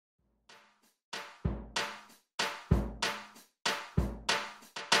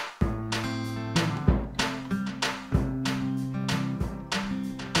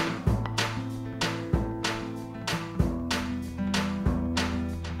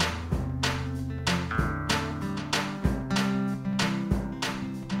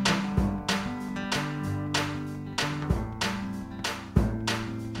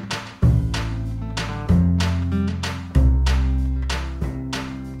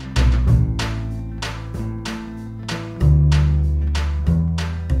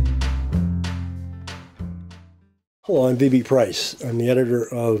Hello, I'm V.B. Price. I'm the editor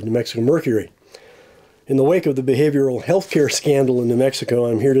of New Mexico Mercury. In the wake of the behavioral health care scandal in New Mexico,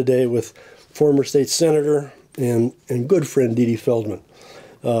 I'm here today with former state senator and good friend Dede Feldman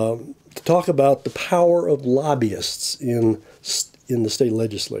to talk about the power of lobbyists in the state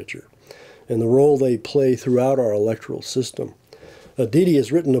legislature and the role they play throughout our electoral system. Dede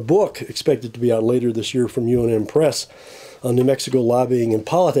has written a book expected to be out later this year from UNM Press on New Mexico lobbying and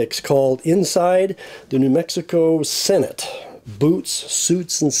politics called Inside the New Mexico Senate, Boots,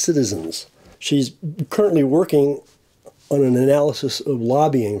 Suits, and Citizens. She's currently working on an analysis of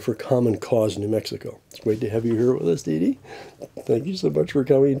lobbying for Common Cause New Mexico. It's great to have you here with us, Dede. Thank you so much for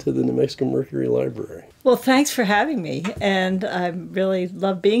coming to the New Mexico Mercury Library. Well, thanks for having me, and I really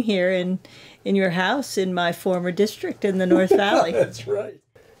love being here in your house in my former district in the North Valley. That's right.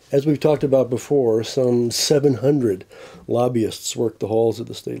 As we've talked about before, some 700 lobbyists work the halls of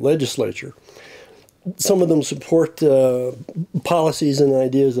the state legislature. Some of them support policies and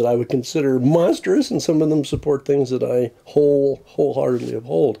ideas that I would consider monstrous, and some of them support things that I wholeheartedly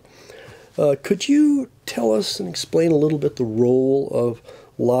uphold. Could you tell us and explain a little bit the role of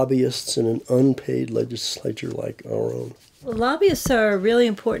lobbyists in an unpaid legislature like our own? Well, lobbyists are a really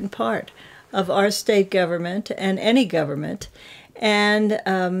important part of our state government and any government, and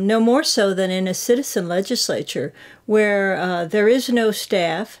no more so than in a citizen legislature where there is no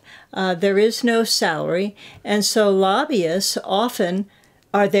staff, there is no salary, and so lobbyists often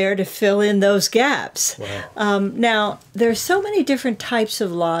are there to fill in those gaps. Wow. Now, there's so many different types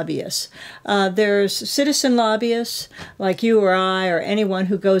of lobbyists. There's citizen lobbyists, like you or I or anyone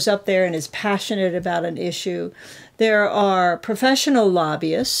who goes up there and is passionate about an issue. There are professional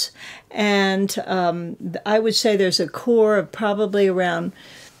lobbyists, and I would say there's a core of probably around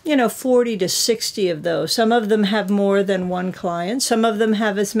 40 to 60 of those. Some of them have more than one client. Some of them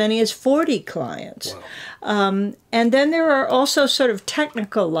have as many as 40 clients. Wow. And then there are also sort of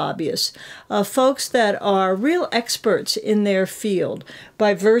technical lobbyists, folks that are real experts in their field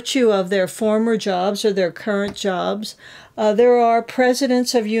by virtue of their former jobs or their current jobs. There are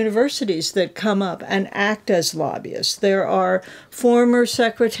presidents of universities that come up and act as lobbyists. There are former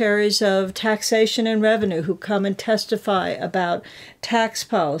secretaries of taxation and revenue who come and testify about tax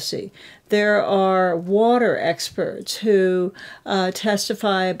policy. There are water experts who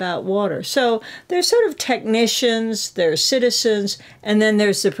testify about water. So there's sort of technicians, there's citizens, and then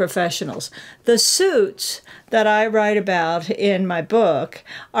there's the professionals. The suits that I write about in my book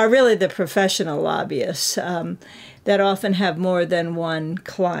are really the professional lobbyists that often have more than one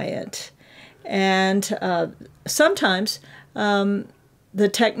client. And sometimes the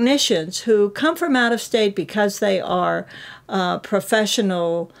technicians who come from out of state because they are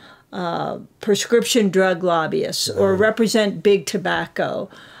professional prescription drug lobbyists or represent big tobacco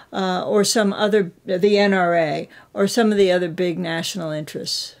or some other, the NRA, or some of the other big national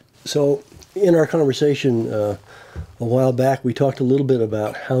interests. So in our conversation a while back, we talked a little bit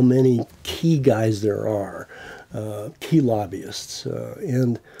about how many key guys there are, key lobbyists.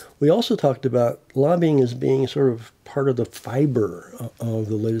 And we also talked about lobbying as being sort of part of the fiber of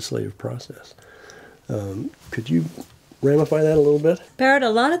the legislative process. Could you ramify that a little bit? Barrett,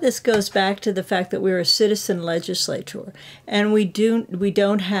 a lot of this goes back to the fact that we're a citizen legislature, and we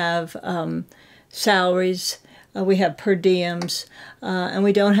don't have salaries. We have per diems, and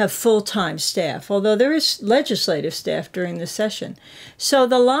we don't have full-time staff, although there is legislative staff during the session. So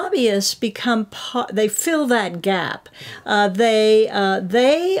the lobbyists become they fill that gap. They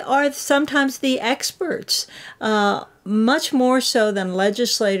are sometimes the experts, much more so than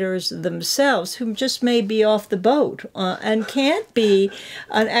legislators themselves, who just may be off the boat and can't be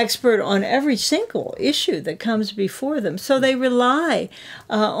an expert on every single issue that comes before them. So they rely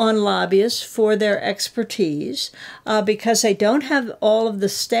on lobbyists for their expertise because they don't have all of the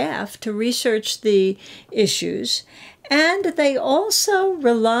staff to research the issues. And they also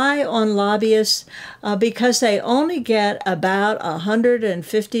rely on lobbyists because they only get about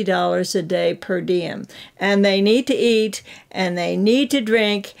 $150 a day per diem. And they need to eat, and they need to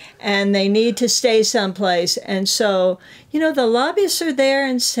drink, and they need to stay someplace. And so, the lobbyists are there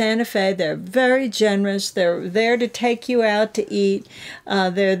in Santa Fe. They're very generous. They're there to take you out to eat.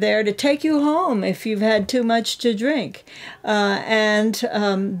 They're there to take you home if you've had too much to drink. And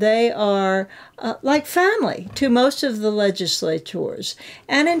they are like family to most of the legislators.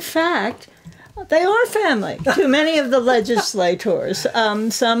 And in fact, they are family to many of the legislators.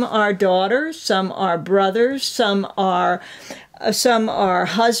 Some are daughters, some are brothers, some are some are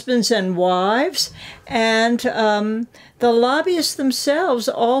husbands and wives, and the lobbyists themselves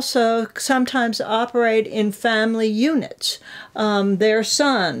also sometimes operate in family units. Their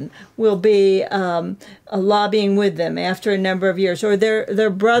son will be lobbying with them after a number of years, or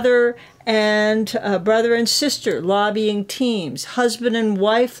their brother and sister lobbying teams, husband and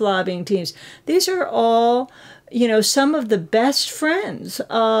wife lobbying teams. These are all, some of the best friends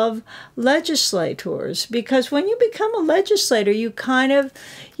of legislators, because when you become a legislator, you kind of,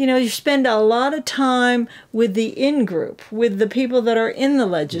 you spend a lot of time with the in-group, with the people that are in the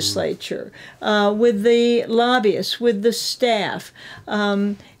legislature, with the lobbyists, with the staff,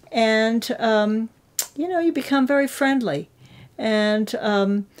 you become very friendly. And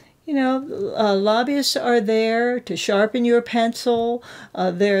lobbyists are there to sharpen your pencil.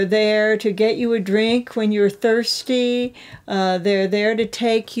 They're there to get you a drink when you're thirsty. They're there to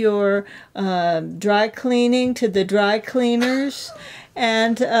take your dry cleaning to the dry cleaners.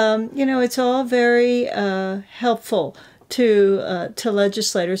 And, it's all very helpful to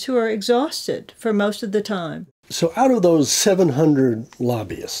legislators who are exhausted for most of the time. So out of those 700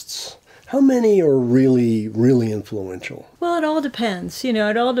 lobbyists, how many are really, really influential? Well, it all depends.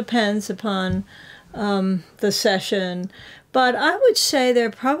 It all depends upon the session. But I would say there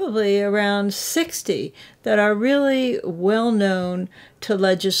are probably around 60 that are really well known to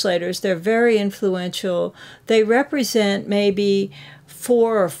legislators. They're very influential. They represent maybe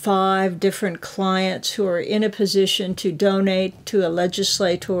 4 or 5 different clients who are in a position to donate to a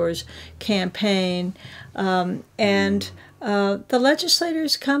legislator's campaign. The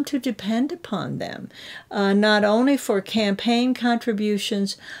legislators come to depend upon them, not only for campaign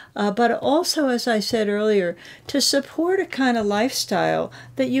contributions, but also, as I said earlier, to support a kind of lifestyle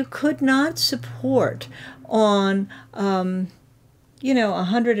that you could not support on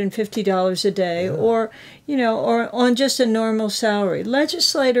 $150 a day, or on just a normal salary.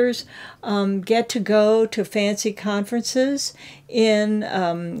 Legislators get to go to fancy conferences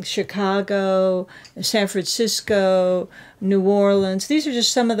in Chicago, San Francisco, New Orleans. These are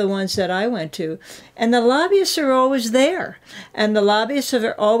just some of the ones that I went to. And the lobbyists are always there. And the lobbyists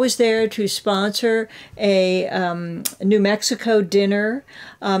are always there to sponsor a New Mexico dinner.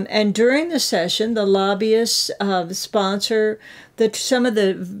 And during the session, the lobbyists sponsor some of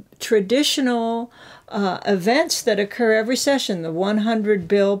the traditional events that occur every session. The 100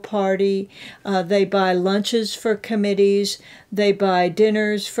 Bill Party. They buy lunches for committees. They buy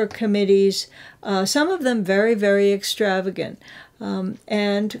dinners for committees. Some of them very, very extravagant.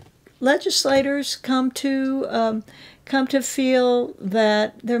 And legislators come to feel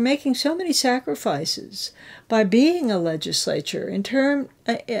that they're making so many sacrifices by being a legislature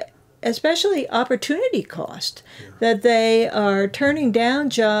especially opportunity cost, that they are turning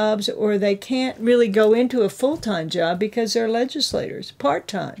down jobs, or they can't really go into a full-time job because they're legislators,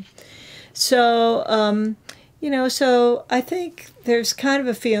 part-time. So, so I think there's kind of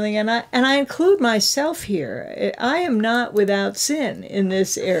a feeling, and I include myself here. I am not without sin in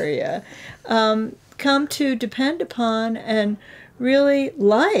this area. Come to depend upon and really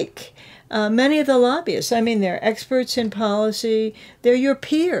like many of the lobbyists. I mean, they're experts in policy. They're your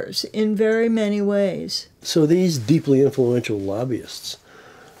peers in very many ways. So these deeply influential lobbyists,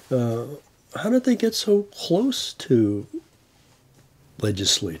 how did they get so close to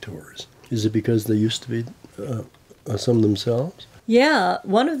legislators? Is it because they used to be some themselves? Yeah,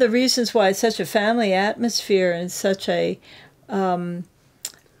 one of the reasons why it's such a family atmosphere and such a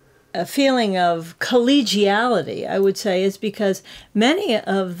feeling of collegiality, I would say, is because many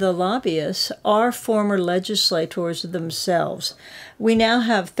of the lobbyists are former legislators themselves. We now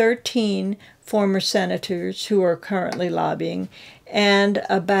have 13 former senators who are currently lobbying, and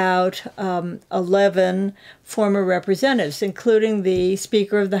about 11 former representatives, including the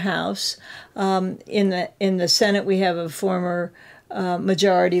Speaker of the House. In the Senate, we have a former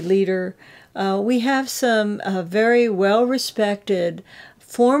majority leader. We have some very well-respected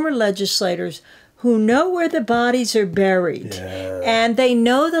former legislators who know where the bodies are buried, and they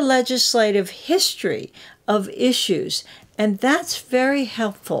know the legislative history of issues, and that's very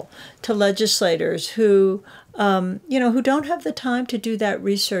helpful to legislators who don't have the time to do that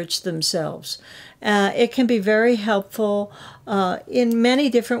research themselves. It can be very helpful in many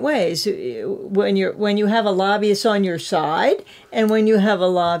different ways. When you have a lobbyist on your side, and when you have a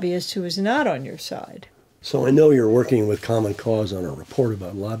lobbyist who is not on your side. So I know you're working with Common Cause on a report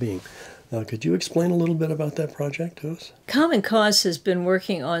about lobbying. Could you explain a little bit about that project to us? Common Cause has been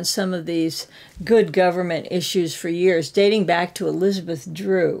working on some of these good government issues for years, dating back to Elizabeth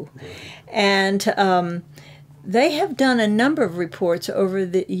Drew. And they have done a number of reports over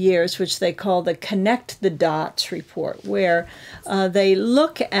the years, which they call the Connect the Dots report, where they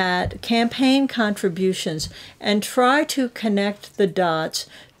look at campaign contributions and try to connect the dots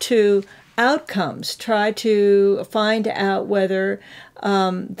to outcomes, try to find out whether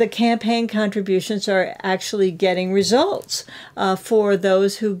the campaign contributions are actually getting results for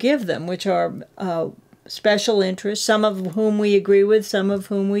those who give them, which are special interests, some of whom we agree with, some of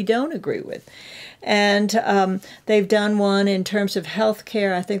whom we don't agree with. And they've done one in terms of health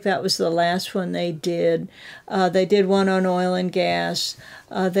care. I think that was the last one they did. They did one on oil and gas.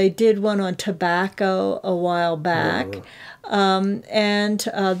 They did one on tobacco a while back.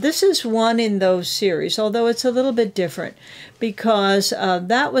 This is one in those series, although it's a little bit different because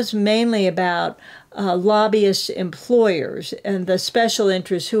that was mainly about lobbyist employers and the special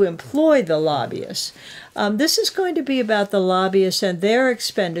interests who employ the lobbyists. This is going to be about the lobbyists and their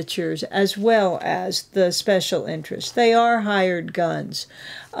expenditures as well as the special interests. They are hired guns.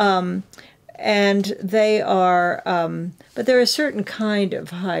 And they are, but they're a certain kind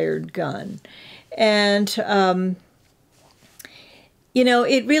of hired gun. And, you know,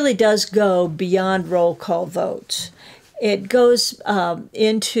 it really does go beyond roll call votes. It goes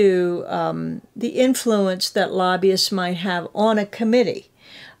into the influence that lobbyists might have on a committee,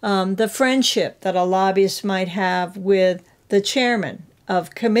 the friendship that a lobbyist might have with the chairman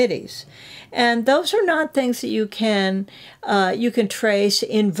of committees. And those are not things that you can trace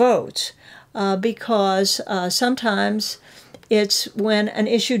in votes because sometimes it's when an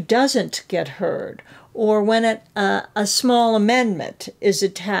issue doesn't get heard or when a small amendment is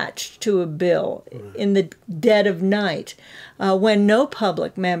attached to a bill in the dead of night, when no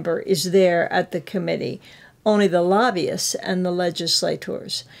public member is there at the committee, only the lobbyists and the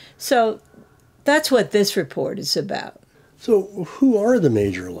legislators. So that's what this report is about. So who are the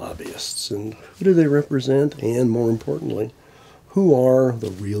major lobbyists, and who do they represent, and more importantly, who are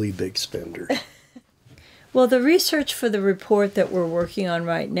the really big spenders? Well, the research for the report that we're working on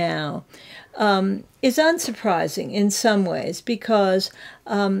right now is unsurprising in some ways because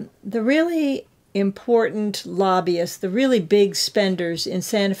the really important lobbyists, the really big spenders in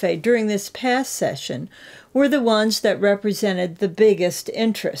Santa Fe during this past session were the ones that represented the biggest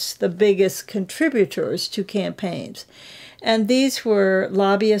interests, the biggest contributors to campaigns. And these were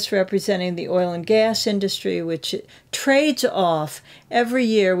lobbyists representing the oil and gas industry, which trades off every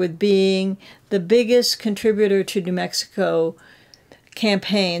year with being the biggest contributor to New Mexico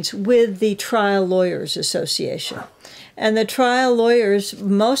campaigns with the Trial Lawyers Association. And the trial lawyers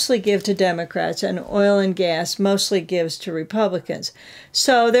mostly give to Democrats, and oil and gas mostly gives to Republicans.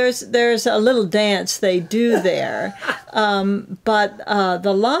 So there's a little dance they do there. But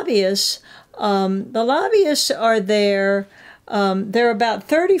the lobbyists are there. There are about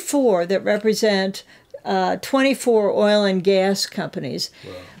 34 that represent 24 oil and gas companies.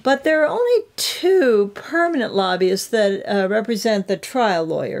 Wow. But there are only 2 permanent lobbyists that represent the trial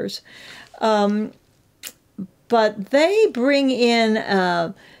lawyers. But they bring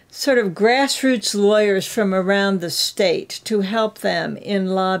in sort of grassroots lawyers from around the state to help them in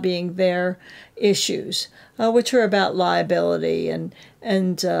lobbying their issues, which are about liability and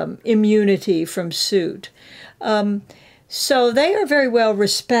immunity from suit. So they are very well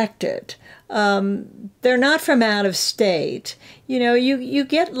respected. They're not from out of state. You know, you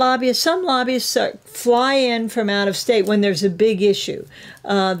get lobbyists, some lobbyists fly in from out of state when there's a big issue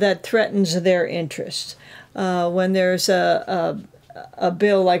that threatens their interests. When there's a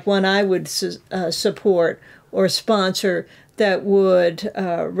bill like one I would support or sponsor that would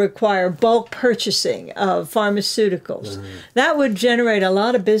require bulk purchasing of pharmaceuticals. Mm-hmm. That would generate a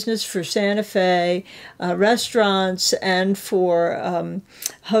lot of business for Santa Fe restaurants and for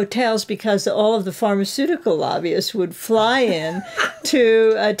hotels because all of the pharmaceutical lobbyists would fly in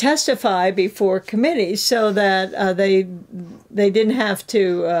to testify before committees so that they didn't have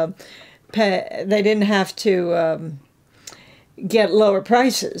to get lower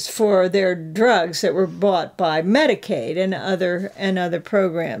prices for their drugs that were bought by Medicaid and other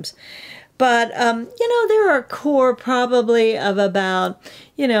programs. But, you know, there are a core probably of about,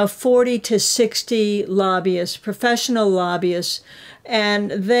 40 to 60 lobbyists, professional lobbyists,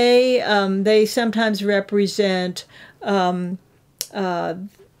 and they sometimes represent, 10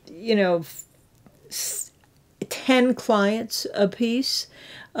 clients apiece.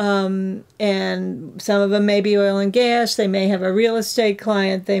 And some of them may be oil and gas, they may have a real estate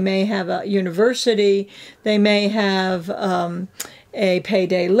client, they may have a university, they may have a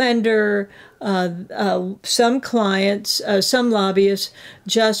payday lender. Some clients, some lobbyists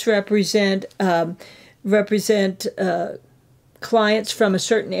just represent clients from a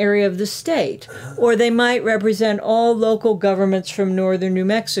certain area of the state, or they might represent all local governments from northern New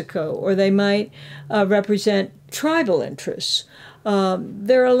Mexico, or they might represent tribal interests.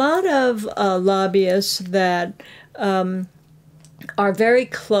 There are a lot of lobbyists that are very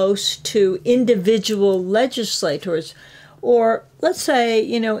close to individual legislators, or let's say,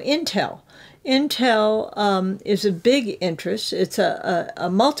 Intel. Intel is a big interest. It's a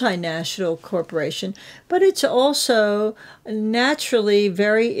multinational corporation, but it's also naturally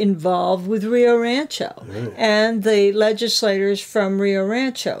very involved with Rio Rancho and the legislators from Rio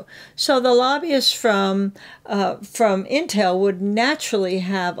Rancho. So the lobbyists from Intel would naturally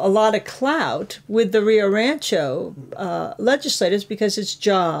have a lot of clout with the Rio Rancho legislators because it's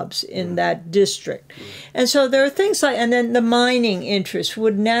jobs in that district. And so there are things like, and then the mining interests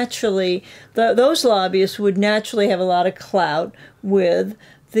would naturally, those lobbyists would naturally have a lot of clout with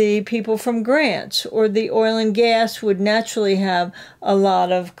the people from Grants, or the oil and gas would naturally have a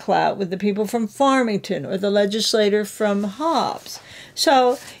lot of clout with the people from Farmington, or the legislator from Hobbs.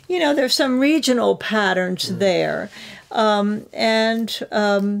 So, there's some regional patterns there. They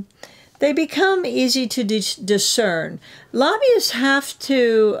become easy to discern. Lobbyists have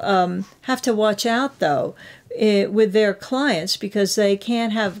to watch out, though, with their clients, because they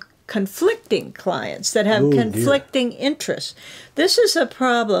can't have conflicting clients that have conflicting interests. This is a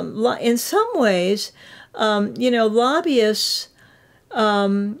problem. In some ways, lobbyists,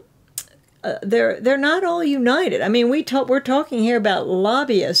 they're not all united. I mean, we're talking here about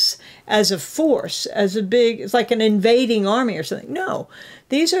lobbyists as a force, it's like an invading army or something. No,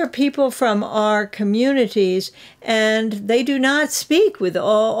 these are people from our communities, and they do not speak with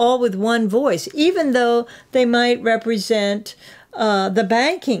all with one voice, even though they might represent the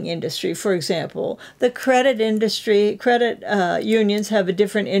banking industry, for example. The credit industry, unions have a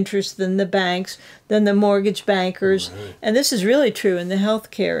different interest than the banks, than the mortgage bankers. Right. And this is really true in the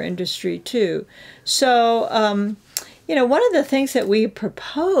healthcare industry, too. So, one of the things that we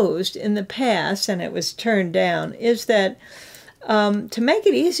proposed in the past, and it was turned down, is that to make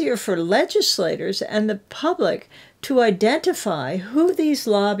it easier for legislators and the public to identify who these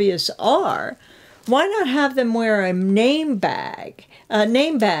lobbyists are, why not have them wear a name badge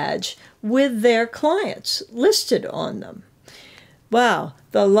with their clients listed on them? Wow,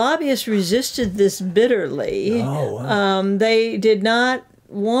 the lobbyists resisted this bitterly. Oh, wow. They did not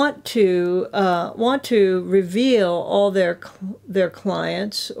want to reveal all their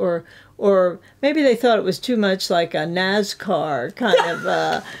clients, or maybe they thought it was too much like a NASCAR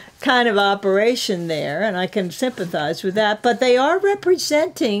kind of operation there, and I can sympathize with that. But they are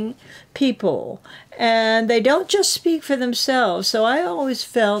representing people, and they don't just speak for themselves. So I always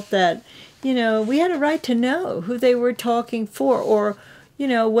felt that, we had a right to know who they were talking for, or,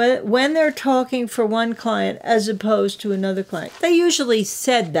 when they're talking for one client as opposed to another client. They usually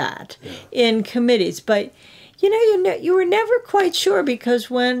said that in committees, but you were never quite sure, because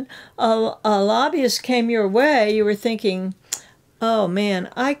when a lobbyist came your way, you were thinking, oh man,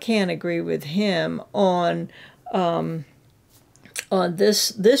 I can't agree with him on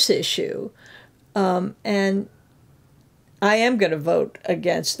this issue, and I am going to vote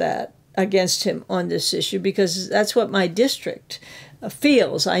against him on this issue, because that's what my district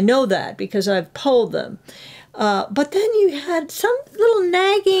feels. I know that because I've polled them. But then you had some little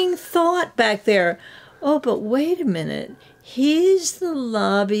nagging thought back there. Oh, but wait a minute. He's the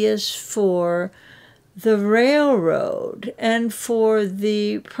lobbyist for the railroad and for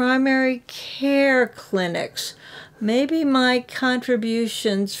the primary care clinics. Maybe my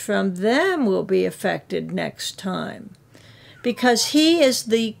contributions from them will be affected next time, because he is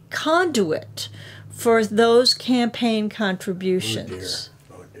the conduit for those campaign contributions.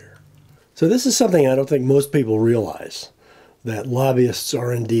 Oh dear. So this is something I don't think most people realize, that lobbyists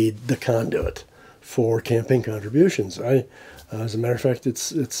are indeed the conduit for campaign contributions. As a matter of fact,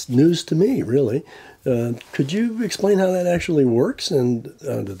 it's news to me, really. Could you explain how that actually works? And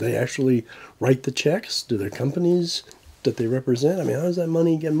do they actually write the checks? Do their companies that they represent? I mean, how does that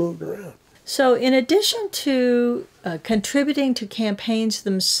money get moved around? So in addition to contributing to campaigns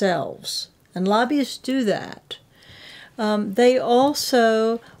themselves, and lobbyists do that, they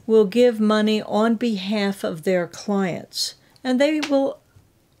also will give money on behalf of their clients, and they will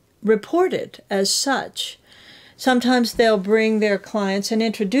report it as such. Sometimes they'll bring their clients and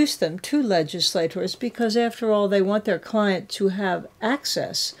introduce them to legislators, because after all, they want their client to have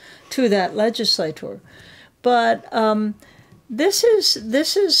access to that legislator. But this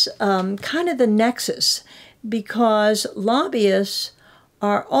is kind of the nexus, because lobbyists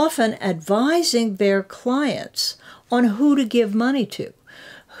are often advising their clients on who to give money to,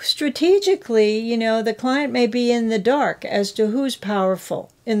 strategically, you know, the client may be in the dark as to who's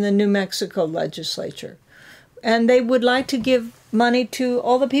powerful in the New Mexico legislature. And they would like to give money to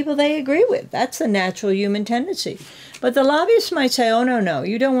all the people they agree with. That's the natural human tendency. But the lobbyists might say, oh, no,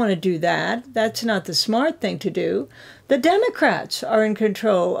 you don't want to do that. That's not the smart thing to do. The Democrats are in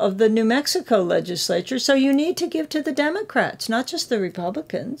control of the New Mexico legislature, so you need to give to the Democrats, not just the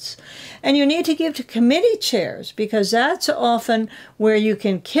Republicans. And you need to give to committee chairs, because that's often where you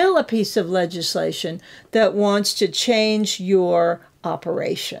can kill a piece of legislation that wants to change your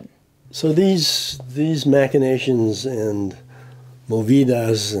operation. So these machinations and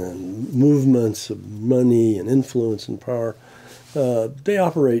movidas and movements of money and influence and power, they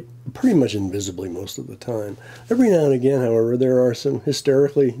operate pretty much invisibly most of the time. Every now and again, however, there are some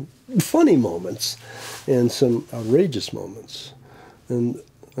hysterically funny moments and some outrageous moments. And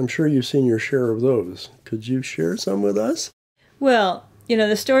I'm sure you've seen your share of those. Could you share some with us? Well, you know,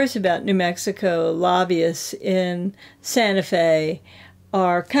 the stories about New Mexico lobbyists in Santa Fe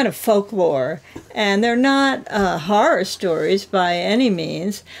are kind of folklore, and they're not horror stories by any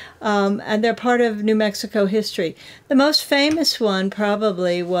means, and they're part of New Mexico history. The most famous one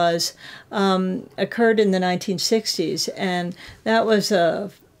probably was occurred in the 1960s, and that was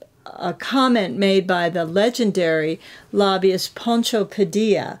a comment made by the legendary lobbyist Pancho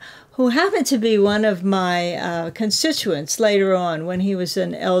Padilla, who happened to be one of my constituents later on when he was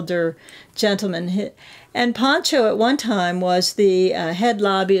an elder gentleman. And Pancho at one time was the head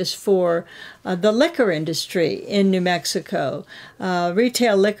lobbyist for the liquor industry in New Mexico,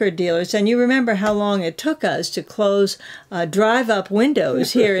 retail liquor dealers. And you remember how long it took us to close drive-up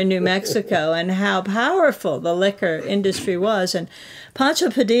windows here in New Mexico and how powerful the liquor industry was. And Pancho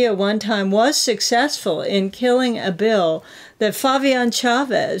Padilla one time was successful in killing a bill that Fabian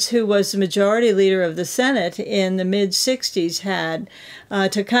Chavez, who was the majority leader of the Senate in the mid-60s, had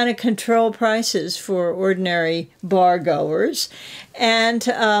to kind of control prices for ordinary bar goers. And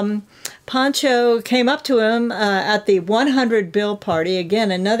Pancho came up to him at the 100 Bill Party,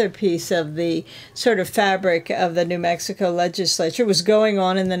 again, another piece of the sort of fabric of the New Mexico legislature, was going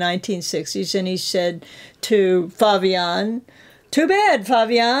on in the 1960s, and he said to Fabian, "Too bad,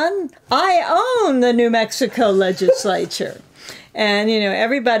 Fabian, I own the New Mexico legislature." And, you know,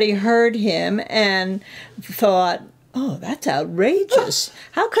 everybody heard him and thought, oh, that's outrageous.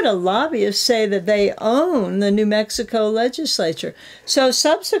 How could a lobbyist say that they own the New Mexico legislature? So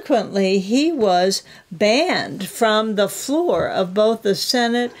subsequently, he was banned from the floor of both the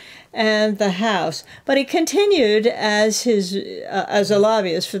Senate and the House. But he continued as a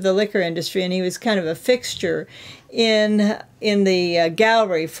lobbyist for the liquor industry, and he was kind of a fixture in the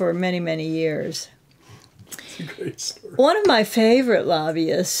gallery for many, many years. Great story. One of my favorite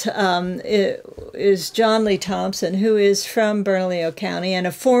lobbyists is John Lee Thompson, who is from Bernalillo County and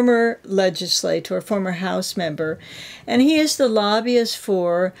a former legislator, former House member. And he is the lobbyist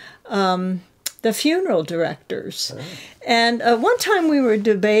for the funeral directors. Oh. And one time we were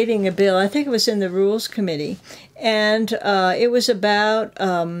debating a bill, I think it was in the Rules Committee, and it was about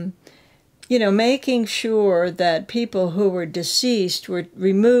you know, making sure that people who were deceased were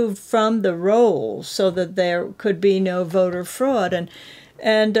removed from the rolls so that there could be no voter fraud.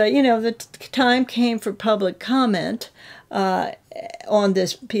 And you know, the time came for public comment on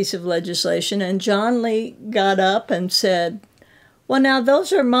this piece of legislation, and John Lee got up and said, well, now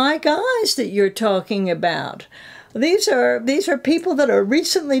those are my guys that you're talking about. These are people that are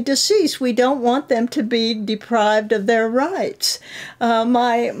recently deceased. We don't want them to be deprived of their rights.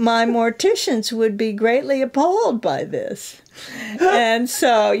 My morticians would be greatly appalled by this. And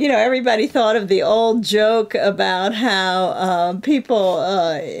so, you know, everybody thought of the old joke about how people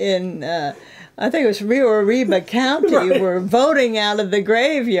in I think it was Rio Arriba County, right, were voting out of the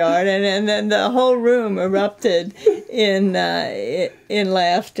graveyard, and then the whole room erupted in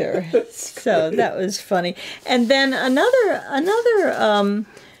laughter. So that was funny. And then another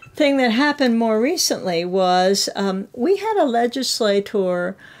thing that happened more recently was we had a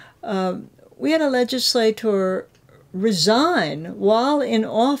legislator resign while in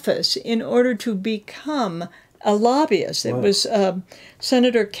office in order to become a lobbyist. Wow. It was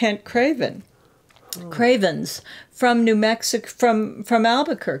Senator Kent Cravens from New Mexico, from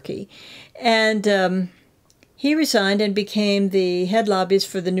Albuquerque, and he resigned and became the head lobbyist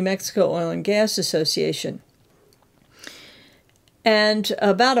for the New Mexico Oil and Gas Association. And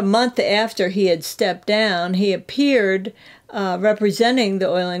about a month after he had stepped down, he appeared representing the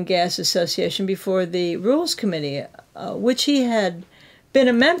Oil and Gas Association before the Rules Committee, which he had been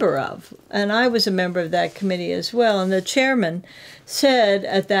a member of, and I was a member of that committee as well. And the chairman said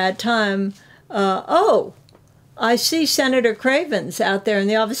at that time, oh, I see Senator Cravens out there in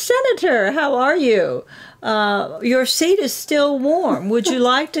the office. Senator, how are you? Your seat is still warm. Would you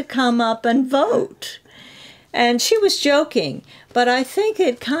like to come up and vote? And she was joking, but I think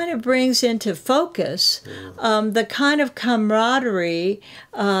it kind of brings into focus the kind of camaraderie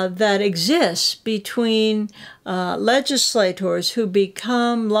that exists between legislators who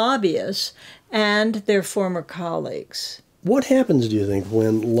become lobbyists and their former colleagues. What happens, do you think,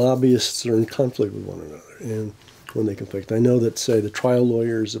 when lobbyists are in conflict with one another and when they conflict? I know that, say, the trial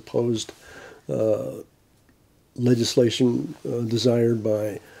lawyers opposed legislation desired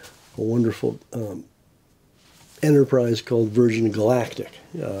by a wonderful enterprise called Virgin Galactic.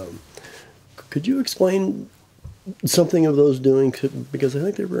 Could you explain something of those doings? Because I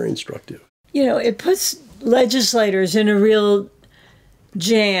think they're very instructive. You know, it puts legislators in a real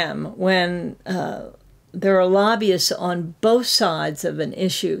jam when there are lobbyists on both sides of an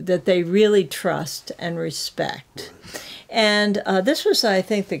issue that they really trust and respect. And this was, I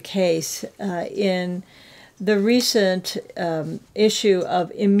think, the case in the recent issue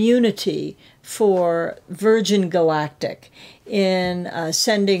of immunity for Virgin Galactic in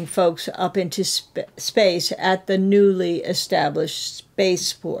sending folks up into space at the newly established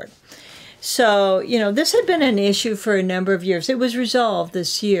spaceport. So, you know, this had been an issue for a number of years. It was resolved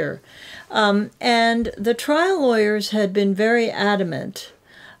this year. And the trial lawyers had been very adamant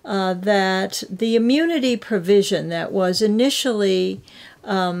that the immunity provision that was initially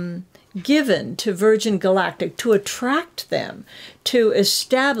given to Virgin Galactic to attract them to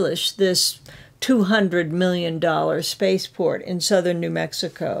establish this $200 million spaceport in southern New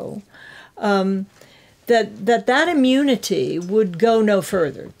Mexico, that immunity would go no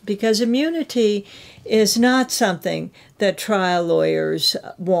further, because immunity is not something that trial lawyers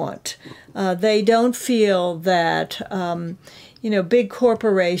want. They don't feel that big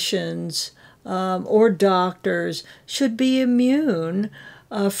corporations or doctors should be immune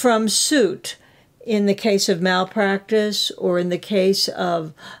from suit in the case of malpractice or in the case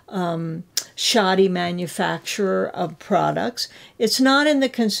of shoddy manufacturer of products. It's not in the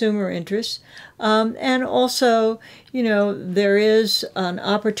consumer interest. And also, you know, there is an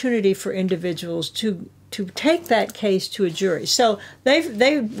opportunity for individuals to take that case to a jury. So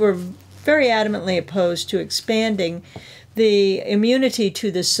they were very adamantly opposed to expanding the immunity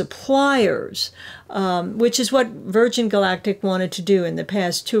to the suppliers, which is what Virgin Galactic wanted to do in the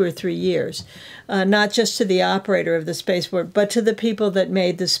past 2 or 3 years, not just to the operator of the spaceport, but to the people that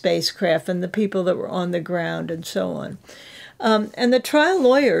made the spacecraft and the people that were on the ground and so on. And the trial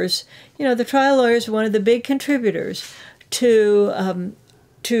lawyers, are one of the big contributors to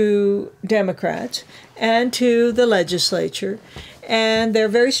Democrats and to the legislature. And they're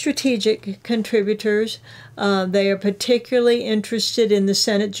very strategic contributors. They are particularly interested in the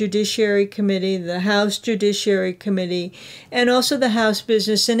Senate Judiciary Committee, the House Judiciary Committee, and also the House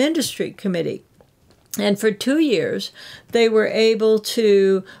Business and Industry Committee. And for 2 years, they were able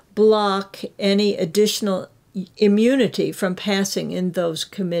to block any additional immunity from passing in those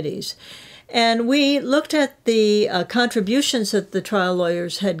committees. And we looked at the contributions that the trial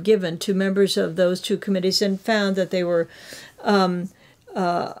lawyers had given to members of those two committees and found that they were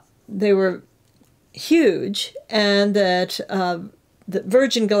huge, and that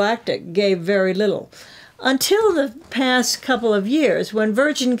Virgin Galactic gave very little. Until the past couple of years, when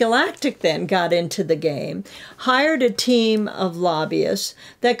Virgin Galactic then got into the game, hired a team of lobbyists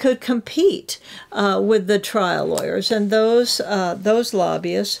that could compete with the trial lawyers. And those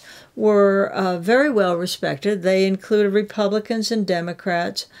lobbyists were very well respected. They included Republicans and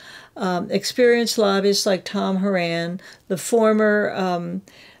Democrats, experienced lobbyists like Tom Horan, the former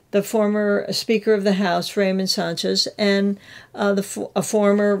Speaker of the House, Raymond Sanchez, and a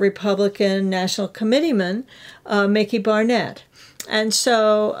former Republican National Committeeman, Mickey Barnett. And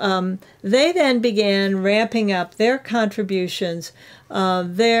so they then began ramping up their contributions,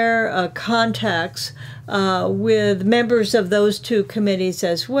 their contacts with members of those two committees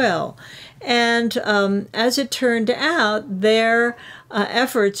as well. And as it turned out, their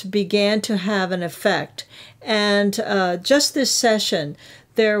efforts began to have an effect. And just this session,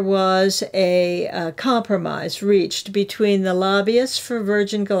 there was a compromise reached between the lobbyists for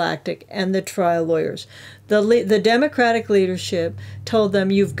Virgin Galactic and the trial lawyers. The Democratic leadership told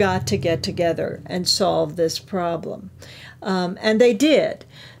them, you've got to get together and solve this problem. And they did.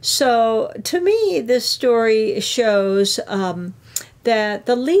 So to me, this story shows that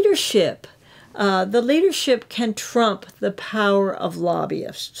the leadership can trump the power of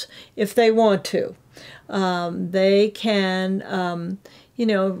lobbyists if they want to. They can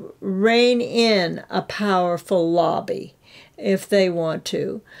rein in a powerful lobby if they want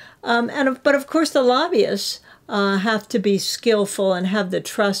to. But of course the lobbyists have to be skillful and have the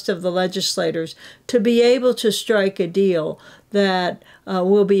trust of the legislators to be able to strike a deal that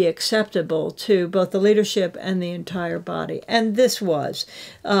will be acceptable to both the leadership and the entire body. And this was.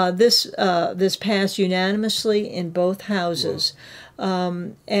 This passed unanimously in both houses.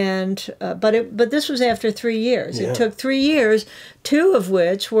 But this was after 3 years. Yeah. It took 3 years, 2 of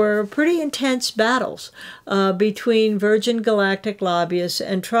which were pretty intense battles between Virgin Galactic lobbyists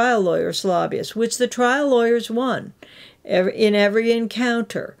and trial lawyers lobbyists, which the trial lawyers won in every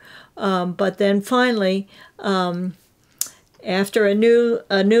encounter. But then finally, after a new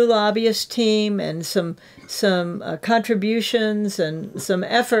lobbyist team and some contributions and some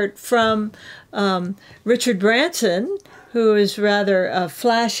effort from Richard Branson, who is rather a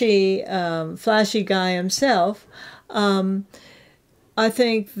flashy guy himself, I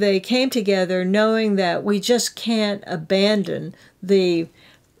think they came together knowing that we just can't abandon the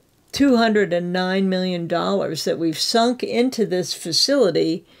 $209 million that we've sunk into this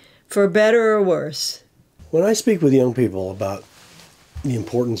facility, for better or worse. When I speak with young people about the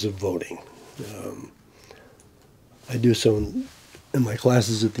importance of voting, I do so in my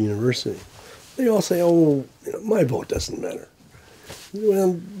classes at the university. They all say, "Oh, my vote doesn't matter."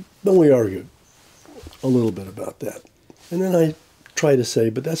 Well, then we argue a little bit about that. And then I try to say,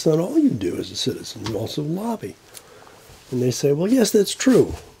 but that's not all you do as a citizen. You also lobby. And they say, well, yes, that's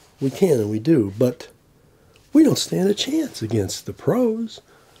true. We can and we do, but we don't stand a chance against the pros.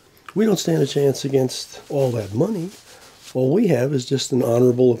 We don't stand a chance against all that money. All we have is just an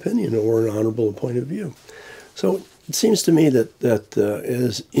honorable opinion or an honorable point of view. So it seems to me that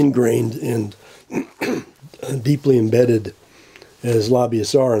as ingrained and deeply embedded as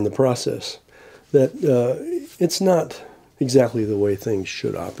lobbyists are in the process, that it's not exactly the way things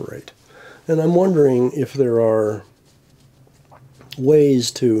should operate. And I'm wondering if there are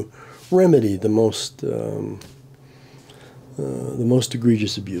ways to remedy the most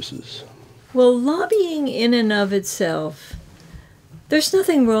egregious abuses. Well, lobbying in and of itself, there's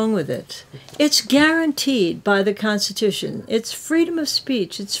nothing wrong with it. It's guaranteed by the Constitution. It's freedom of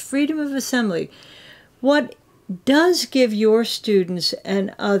speech. It's freedom of assembly. What does give your students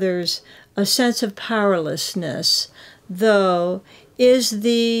and others a sense of powerlessness, though, is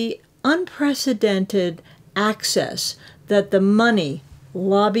the unprecedented access that the money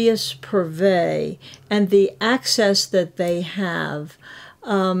lobbyists purvey and the access that they have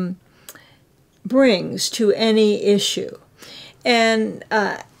brings to any issue. And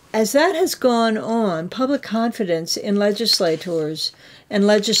as that has gone on, public confidence in legislators and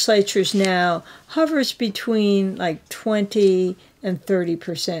legislatures now hovers between like 20 and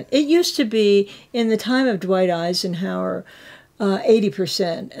 30%. It used to be, in the time of Dwight Eisenhower,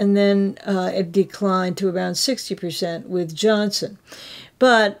 80%, and then it declined to around 60% with Johnson.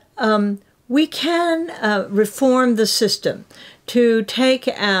 But we can reform the system to take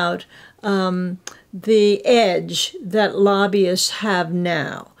out the edge that lobbyists have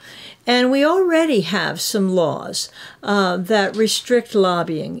now. And we already have some laws that restrict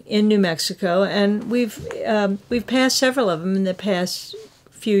lobbying in New Mexico, and we've passed several of them in the past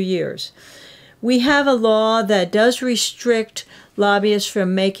few years. We have a law that does restrict lobbyists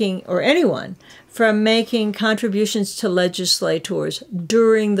from making, or anyone, from making contributions to legislators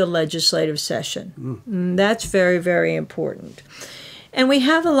during the legislative session. That's very, very important. And we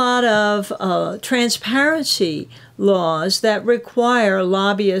have a lot of transparency laws that require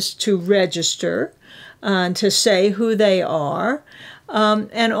lobbyists to register, to say who they are,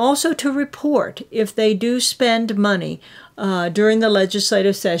 and also to report if they do spend money during the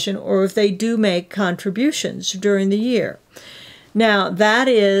legislative session or if they do make contributions during the year. Now, that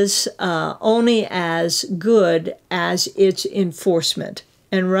is only as good as its enforcement.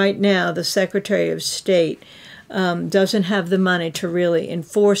 And right now, the Secretary of State doesn't have the money to really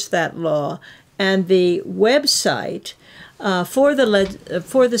enforce that law. And the website for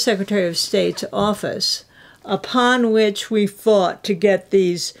the Secretary of State's office, upon which we fought to get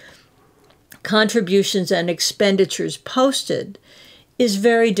these contributions and expenditures posted, is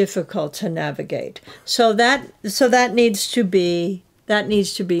very difficult to navigate. So that needs to be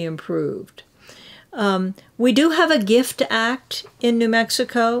improved. We do have a gift act in New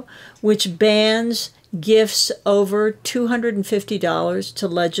Mexico, which bans gifts over $250 to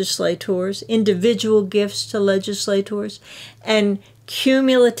legislators, individual gifts to legislators, and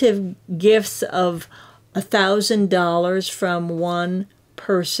cumulative gifts of $1,000 from one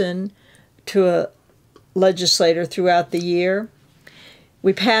person to a legislator throughout the year.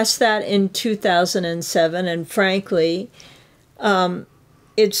 We passed that in 2007, and frankly,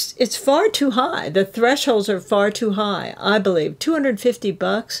 it's far too high. The thresholds are far too high, I believe.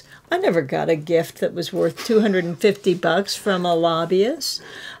 $250. I never got a gift that was worth $250 from a lobbyist.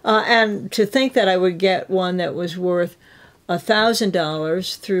 And to think that I would get one that was worth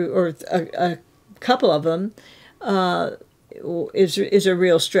 $1,000 through, or a couple of them, is a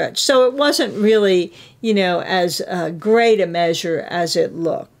real stretch. So it wasn't really, as great a measure as it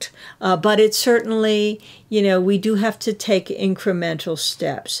looked. But it certainly, we do have to take incremental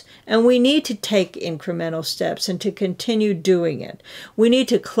steps. And we need to take incremental steps and to continue doing it. We need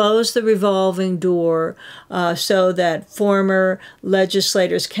to close the revolving door so that former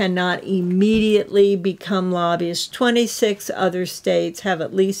legislators cannot immediately become lobbyists. 26 other states have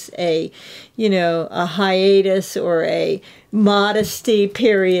at least a hiatus or a modesty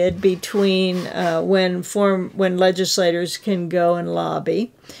period between when legislators can go and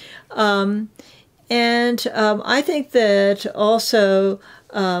lobby. I think that also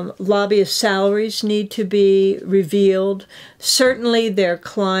lobbyist salaries need to be revealed. Certainly their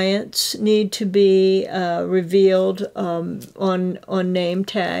clients need to be revealed on name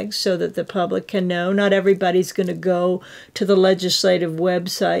tags so that the public can know. Not everybody's going to go to the legislative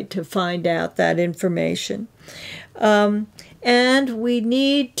website to find out that information. And we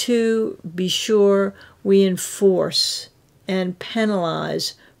need to be sure we enforce and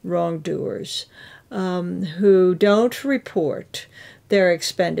penalize wrongdoers who don't report their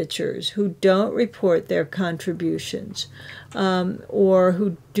expenditures, who don't report their contributions, or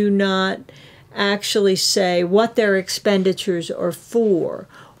who do not actually say what their expenditures are for,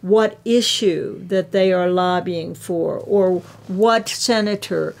 what issue that they are lobbying for, or what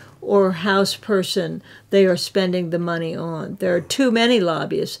senator or House person they are spending the money on. There are too many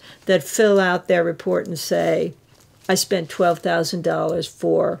lobbyists that fill out their report and say, I spent $12,000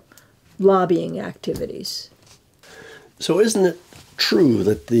 for lobbying activities. So isn't it true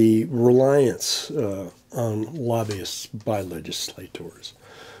that the reliance on lobbyists by legislators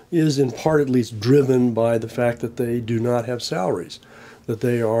is in part at least driven by the fact that they do not have salaries, that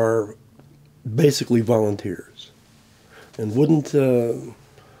they are basically volunteers? And wouldn't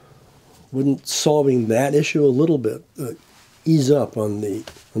solving that issue a little bit ease up on the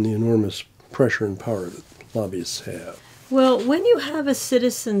enormous pressure and power that lobbyists have? Well, when you have a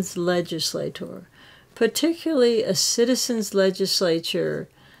citizens legislator, particularly a citizens legislature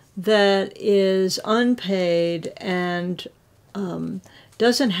that is unpaid and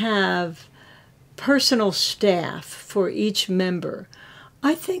doesn't have personal staff for each member,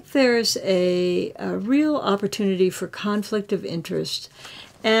 I think there's a real opportunity for conflict of interest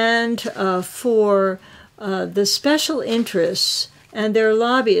and for the special interests and their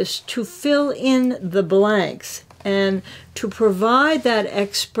lobbyists to fill in the blanks and to provide that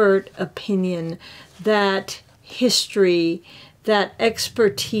expert opinion, that history, that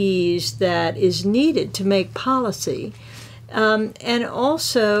expertise that is needed to make policy, and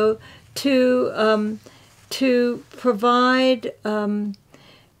also to provide,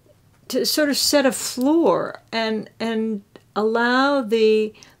 to sort of set a floor and allow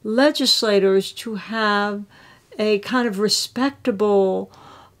the legislators to have a kind of respectable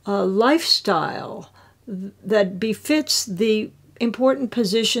lifestyle that befits the important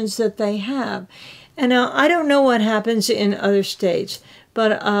positions that they have. And now, I don't know what happens in other states,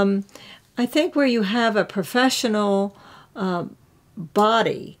 but I think where you have a professional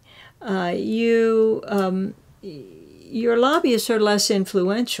body, your lobbyists are less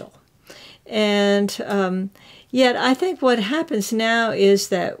influential. And yet I think what happens now is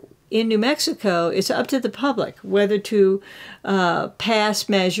that in New Mexico, it's up to the public whether to pass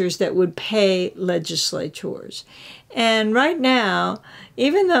measures that would pay legislators. And right now,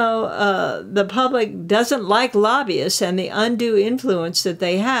 even though the public doesn't like lobbyists and the undue influence that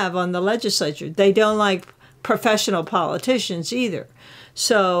they have on the legislature, they don't like professional politicians either.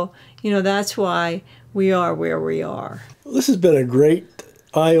 So, that's why we are where we are. This has been a great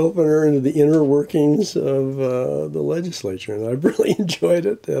eye-opener into the inner workings of the legislature, and I've really enjoyed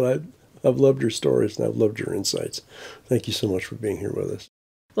it, and I've loved your stories, and I've loved your insights. Thank you so much for being here with us.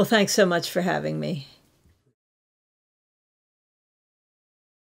 Well, thanks so much for having me.